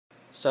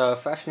So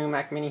fresh new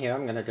Mac Mini here.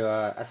 I'm gonna do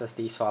a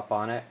SSD swap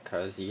on it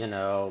because I didn't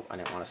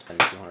want to spend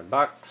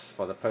 $200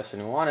 for the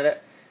person who wanted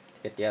it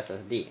to get the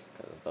SSD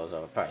because those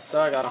are overpriced. So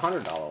I got a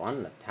 $100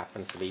 one that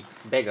happens to be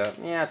bigger.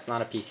 Yeah, it's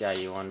not a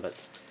PCIe one, but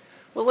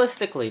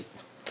realistically,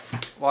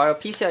 while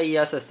PCIe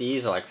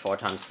SSDs are like 4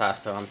 times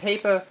faster on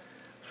paper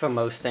for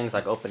most things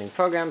like opening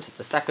programs, it's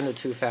a second or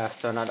two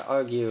faster. And I'd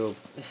argue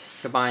if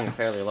you're buying a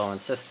fairly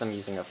low-end system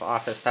using it for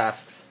office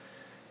tasks,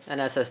 an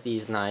SSD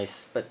is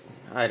nice, but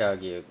I'd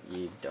argue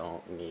you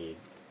don't need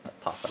a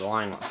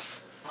top-of-the-line one.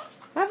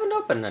 I haven't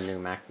opened the new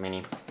Mac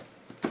Mini.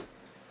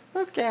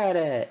 Look at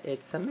it!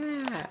 It's a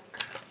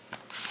Mac!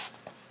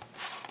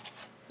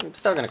 I'm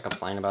still going to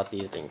complain about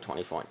these being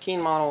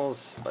 2014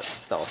 models, but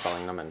still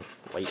selling them in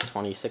late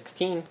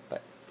 2016,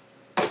 but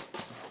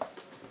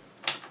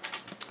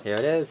here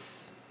it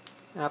is.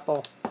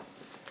 Apple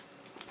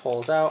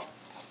pulls out.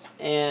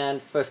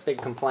 And first big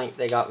complaint,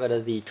 they got rid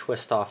of the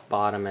twist-off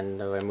bottom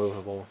and the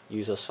removable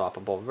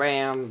user-swappable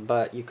RAM,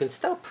 but you can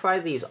still pry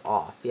these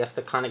off. You have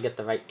to kind of get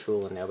the right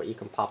tool in there, but you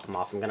can pop them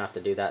off. I'm going to have to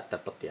do that to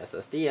put the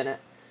SSD in it.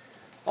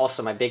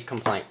 Also, my big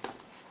complaint,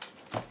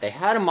 they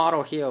had a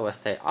model here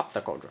with an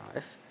optical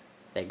drive.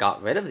 They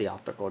got rid of the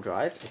optical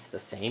drive. It's the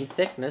same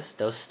thickness.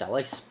 There's still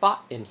a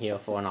spot in here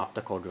for an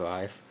optical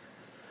drive.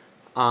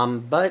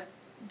 But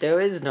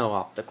there is no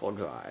optical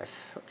drive,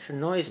 which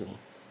annoys me.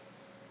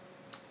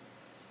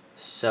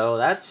 So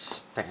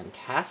that's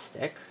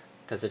fantastic,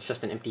 because it's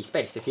just an empty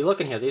space. If you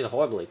look in here, these are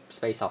horribly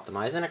space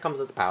optimized, and it comes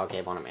with a power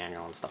cable and a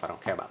manual and stuff I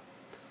don't care about.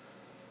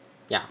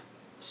 Yeah,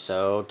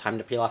 so time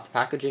to peel off the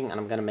packaging, and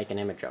I'm going to make an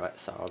image of it,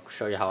 so I'll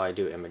show you how I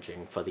do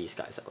imaging for these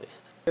guys at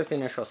least. Here's the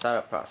initial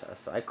setup process.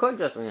 So I could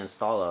just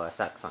reinstall OS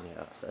X on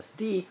your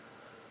SSD,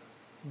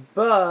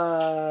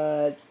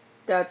 but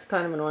that's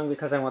kind of annoying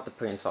because I want the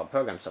pre-installed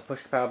program. So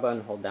push the power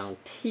button, hold down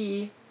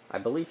T. I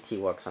believe T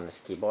works on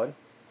this keyboard.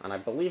 And I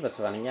believe it's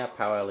running, yeah,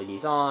 power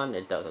LED's on,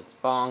 it does its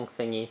bong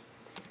thingy.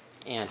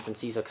 And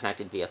since these are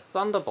connected via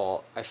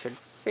Thunderbolt, I should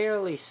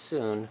fairly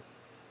soon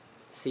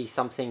see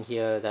something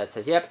here that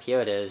says, yep,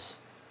 here it is.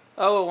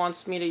 Oh, it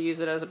wants me to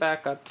use it as a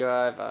backup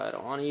drive, I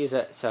don't want to use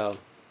it, so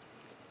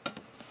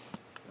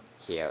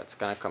here, it's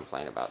going to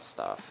complain about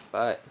stuff,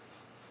 but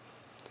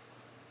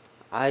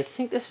I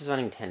think this is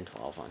running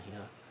 1012 on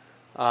here.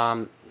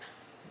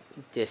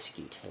 Disk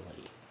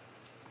utility.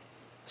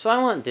 So I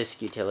want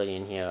disk utility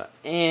in here,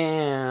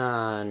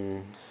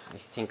 and I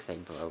think they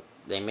broke.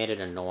 They made it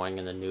annoying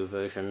in the new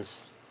versions.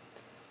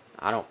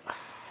 I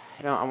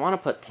want to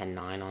put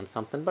 10.9 on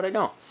something, but I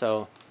don't.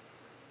 So,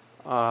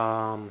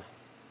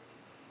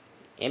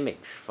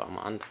 image from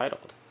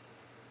Untitled.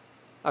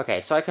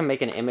 Okay, so I can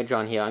make an image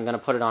on here. I'm going to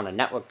put it on a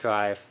network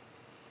drive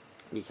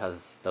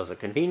because those are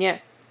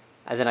convenient.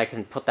 And then I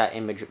can put that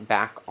image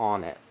back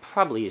on it,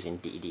 probably using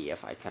DD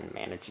if I can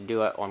manage to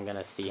do it, or I'm going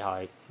to see how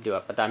I do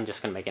it, but I'm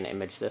just going to make an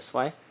image this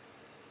way,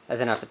 and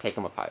then I have to take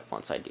them apart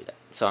once I do that.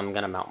 So I'm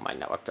going to mount my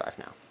network drive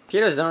now.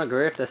 Computers don't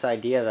agree with this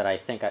idea that I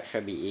think it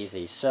should be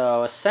easy,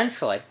 so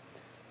essentially,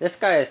 this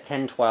guy has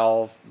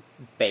 1012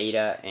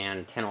 beta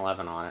and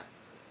 1011 on it.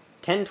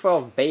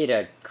 1012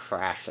 beta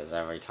crashes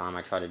every time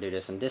I try to do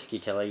this in disk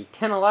utility.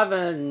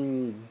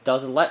 1011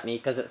 doesn't let me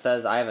because it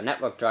says I have a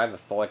network drive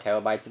of 4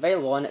 terabytes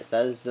available, and it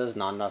says there's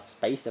not enough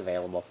space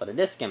available for the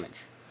disk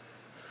image.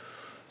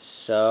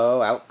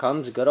 So out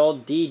comes good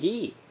old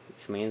DD,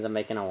 which means I'm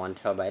making a 1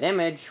 terabyte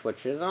image,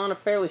 which is on a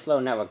fairly slow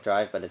network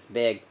drive, but it's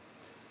big.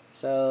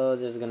 So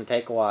this is going to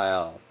take a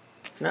while.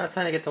 So now it's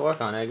time to get to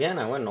work on it again.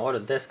 I went and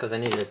ordered this because I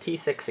needed a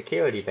T6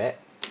 security bit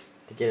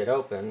to get it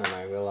open, and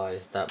I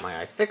realized that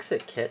my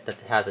iFixit kit that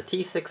has a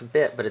T6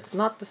 bit, but it's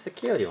not the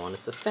security one,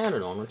 it's the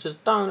standard one, which is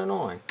darn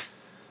annoying.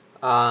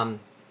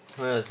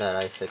 Where is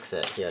that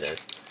iFixit? Here it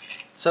is.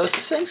 So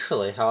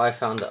essentially, how I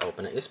found to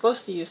open it, you're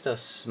supposed to use the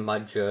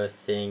smudger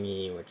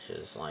thingy, which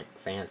is like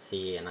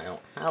fancy, and I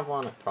don't have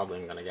one. I'm probably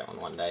going to get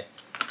one day,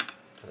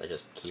 because I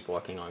just keep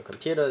working on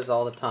computers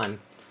all the time.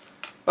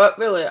 But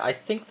really, I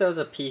think there's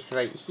a piece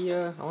right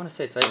here. I want to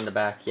say it's right in the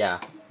back. Yeah,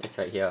 it's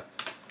right here.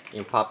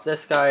 You can pop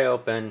this guy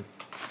open.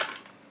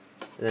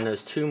 And then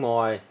there's 2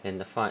 more in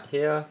the front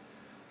here.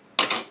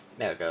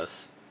 There it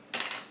goes.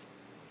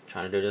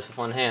 Trying to do this with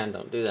one hand,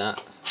 don't do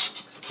that.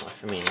 It's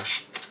not me.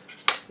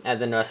 And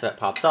then the rest of it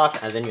pops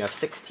off, and then you have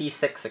 6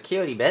 T6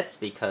 security bits,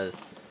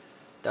 because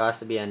there has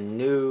to be a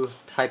new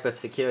type of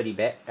security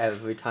bit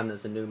every time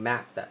there's a new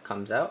Mac that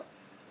comes out.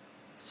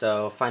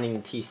 So finding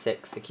the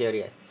T6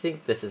 security, I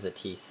think this is a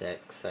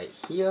T6 right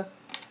here.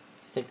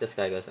 I think this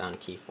guy goes down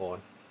to T4.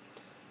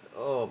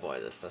 Oh boy,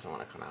 this doesn't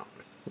want to come out.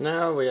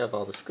 Now we have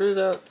all the screws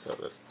out, so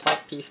this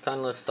top piece kind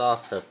of lifts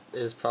off. There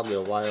is probably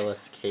a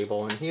wireless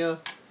cable in here,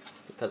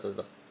 because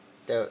of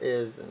there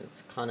is, and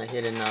it's kind of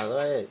hidden out of the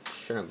way. It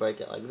shouldn't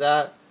break it like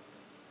that.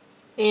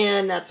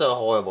 And that's a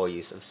horrible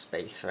use of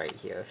space right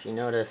here. If you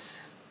notice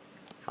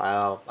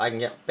how I can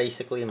get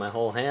basically my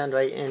whole hand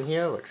right in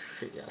here, which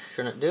I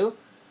shouldn't do.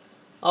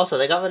 Also,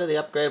 they got rid of the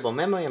upgradable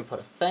memory and put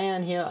a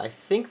fan here. I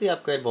think the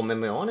upgradable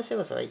memory, I want to say,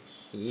 was right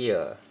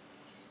here.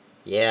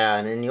 Yeah,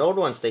 and in the old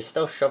ones, they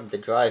still shoved the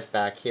drive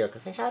back here,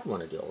 because I had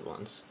one of the old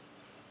ones.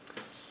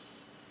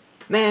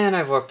 Man,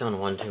 I've worked on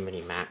one too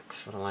many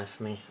Macs for the life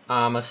of me.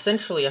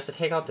 Essentially, you have to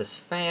take out this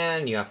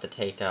fan, you have to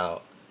take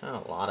out a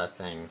lot of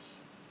things.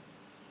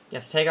 You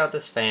have to take out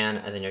this fan,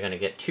 and then you're going to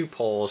get 2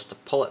 poles to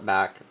pull it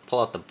back, pull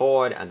out the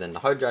board, and then the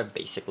hard drive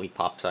basically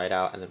pops right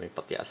out, and then we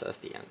put the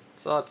SSD in.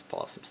 So let's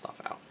pull some stuff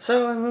out.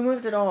 So I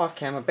removed it all off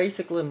camera.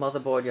 Basically,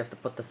 motherboard, you have to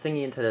put the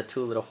thingy into the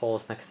 2 little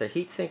holes next to the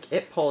heatsink.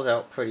 It pulls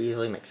out pretty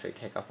easily. Make sure you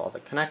take off all the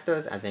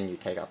connectors, and then you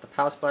take out the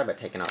power supply by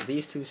taking out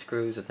these 2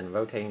 screws, and then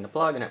rotating the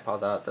plug, and it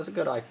pulls out. There's a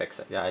good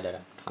iFixit guide that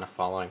I'm kind of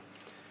following.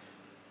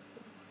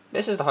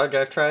 This is the hard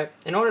drive tray.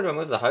 In order to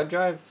remove the hard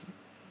drive,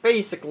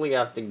 basically you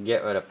have to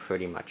get rid of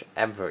pretty much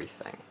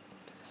everything.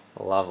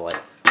 Lovely.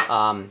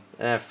 And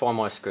then 4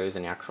 more screws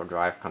and the actual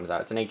drive comes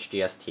out. It's an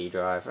HDST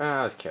drive.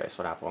 I was curious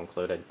what Apple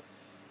included.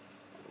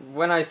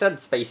 When I said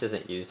space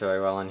isn't used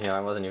very well in here,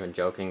 I wasn't even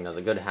joking. There's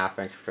a good 1/2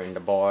 inch between the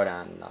board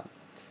and the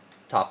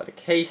top of the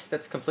case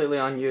that's completely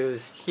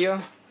unused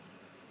here.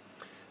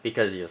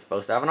 Because you're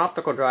supposed to have an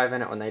optical drive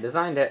in it when they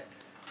designed it.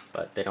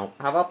 But they don't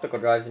have optical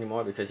drives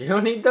anymore because you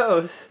don't need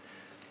those.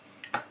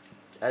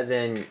 And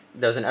then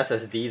there's an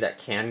SSD that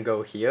can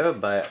go here,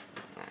 but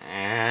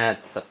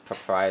it's a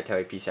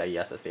proprietary PCIe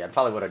SSD. I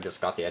probably would have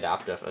just got the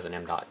adapter if it was an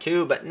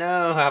M.2, but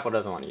no, Apple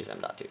doesn't want to use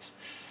M.2s.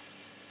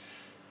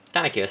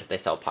 Kind of curious if they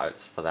sell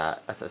parts for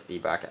that SSD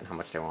bracket and how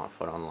much they want to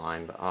put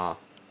online, but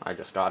I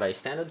just got a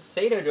standard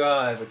SATA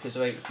drive, which is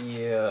right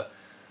here.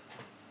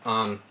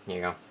 Here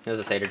you go. Here's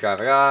a SATA drive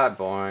I got.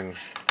 Boring.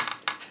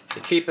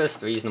 The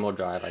cheapest reasonable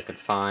drive I could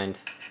find.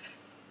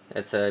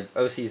 It's a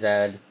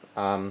OCZ.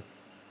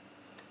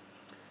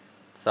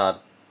 It's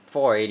a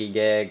 480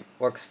 gig,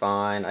 works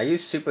fine. I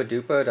use Super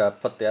Duper to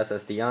put the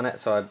SSD on it,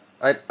 so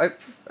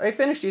I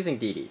finished using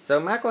DD. So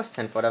macOS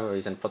 10, for whatever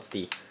reason, puts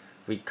the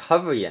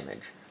recovery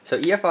image. So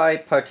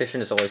EFI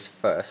partition is always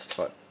first,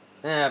 but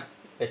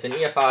it's an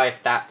EFI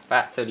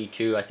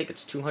FAT32. I think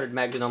it's 200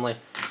 megs normally.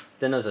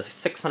 Then there's a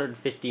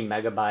 650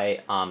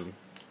 megabyte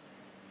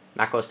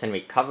macOS 10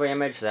 recovery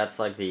image. So that's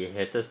like the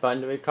hit this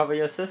button to recover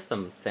your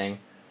system thing.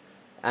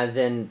 And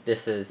then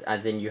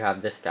you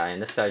have this guy,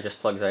 and this guy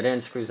just plugs right in,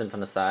 screws in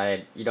from the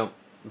side.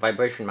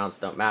 Vibration mounts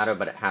don't matter,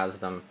 but it has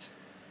them.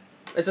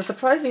 It's a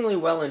surprisingly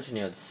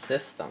well-engineered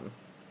system.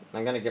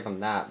 I'm gonna give them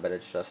that, but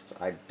it's just,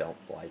 I don't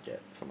like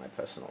it for my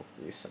personal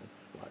use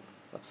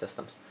of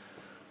systems.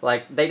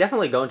 Like, they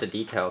definitely go into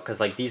detail,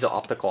 because, like, these are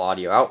optical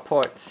audio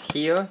outputs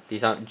here.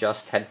 These aren't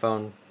just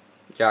headphone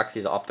jacks,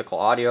 these are optical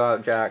audio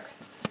out jacks.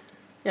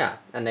 Yeah,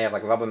 and they have,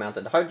 like,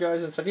 rubber-mounted hard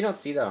drives and stuff. You don't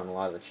see that on a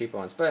lot of the cheaper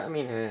ones, but, I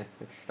mean,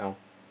 it's still...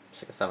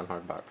 It's like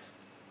 $700.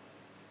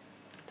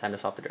 Time to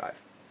swap the drive.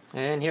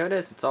 And here it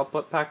is. It's all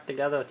put packed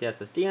together with the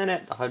SSD in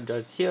it. The hard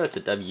drive's here. It's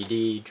a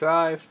WD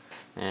drive.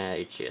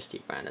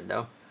 HDST branded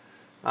though.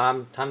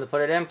 Time to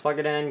put it in, plug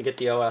it in, get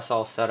the OS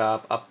all set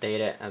up, update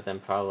it, and then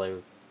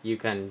probably you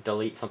can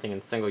delete something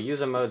in single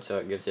user mode so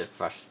it gives you a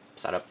fresh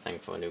setup thing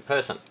for a new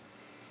person.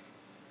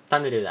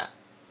 Time to do that.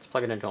 Just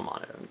plug it into a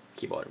monitor,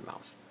 keyboard, and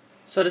mouse.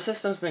 So the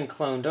system's been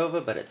cloned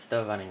over, but it's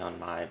still running on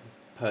my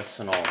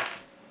personal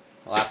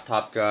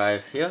laptop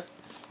drive here.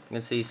 You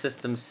can see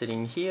system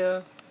sitting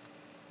here.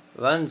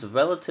 Runs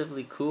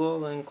relatively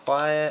cool and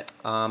quiet.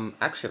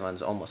 Actually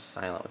runs almost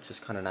silent, which is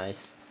kind of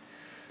nice.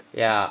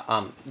 Yeah,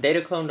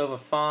 data cloned over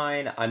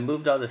fine. I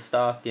moved all this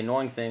stuff. The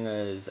annoying thing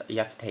is you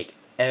have to take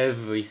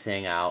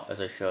everything out, as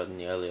I showed in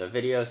the earlier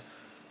videos.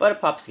 But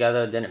it pops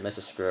together, didn't miss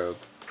a screw.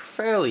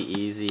 Fairly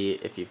easy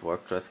if you've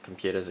worked with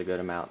computers a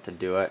good amount to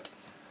do it.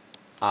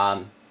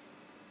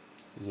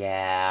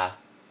 Yeah.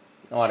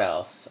 What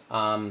else?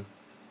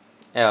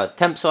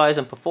 Temp size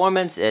and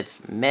performance,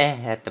 it's meh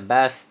at the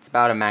best. It's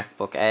about a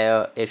MacBook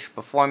Air-ish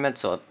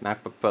performance, or a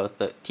MacBook Pro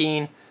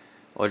 13,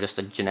 or just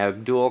a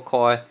generic dual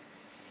core.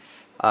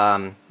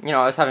 I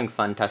was having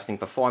fun testing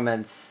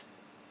performance.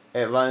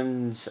 It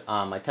runs,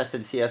 I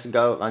tested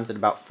CSGO, it runs at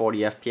about 40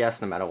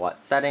 FPS no matter what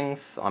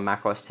settings, on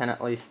macOS 10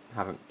 at least. I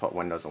haven't put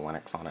Windows and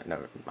Linux on it, no,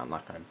 I'm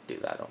not going to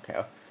do that, I don't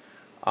care.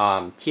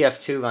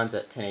 TF2 runs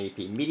at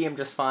 1080p medium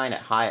just fine.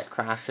 At high it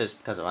crashes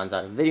because it runs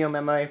out of video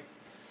memory.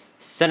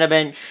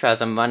 Cinebench, as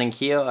I'm running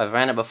here, I've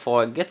ran it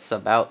before, it gets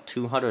about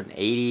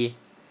 280.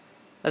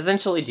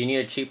 Essentially, do you need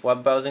a cheap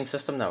web browsing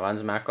system that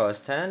runs macOS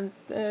 10?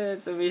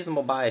 It's a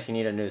reasonable buy if you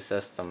need a new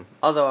system.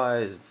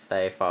 Otherwise,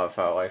 stay far,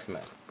 far away from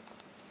it.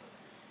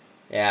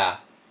 Yeah.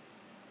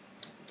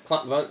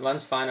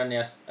 Runs fine on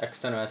the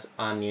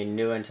on the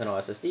new internal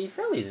SSD.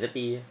 Fairly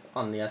zippy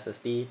on the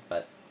SSD,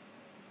 but...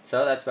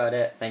 So that's about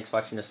it. Thanks for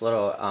watching this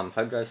little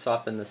hard drive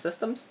swap in the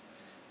systems.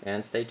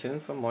 And stay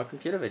tuned for more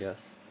computer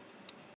videos.